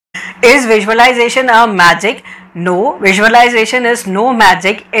Is visualization a magic? No, visualization is no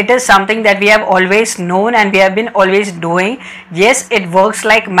magic. It is something that we have always known and we have been always doing. Yes, it works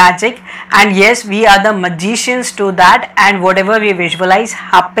like magic, and yes, we are the magicians to that, and whatever we visualize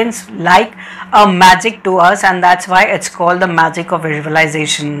happens like a magic to us, and that's why it's called the magic of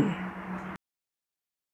visualization.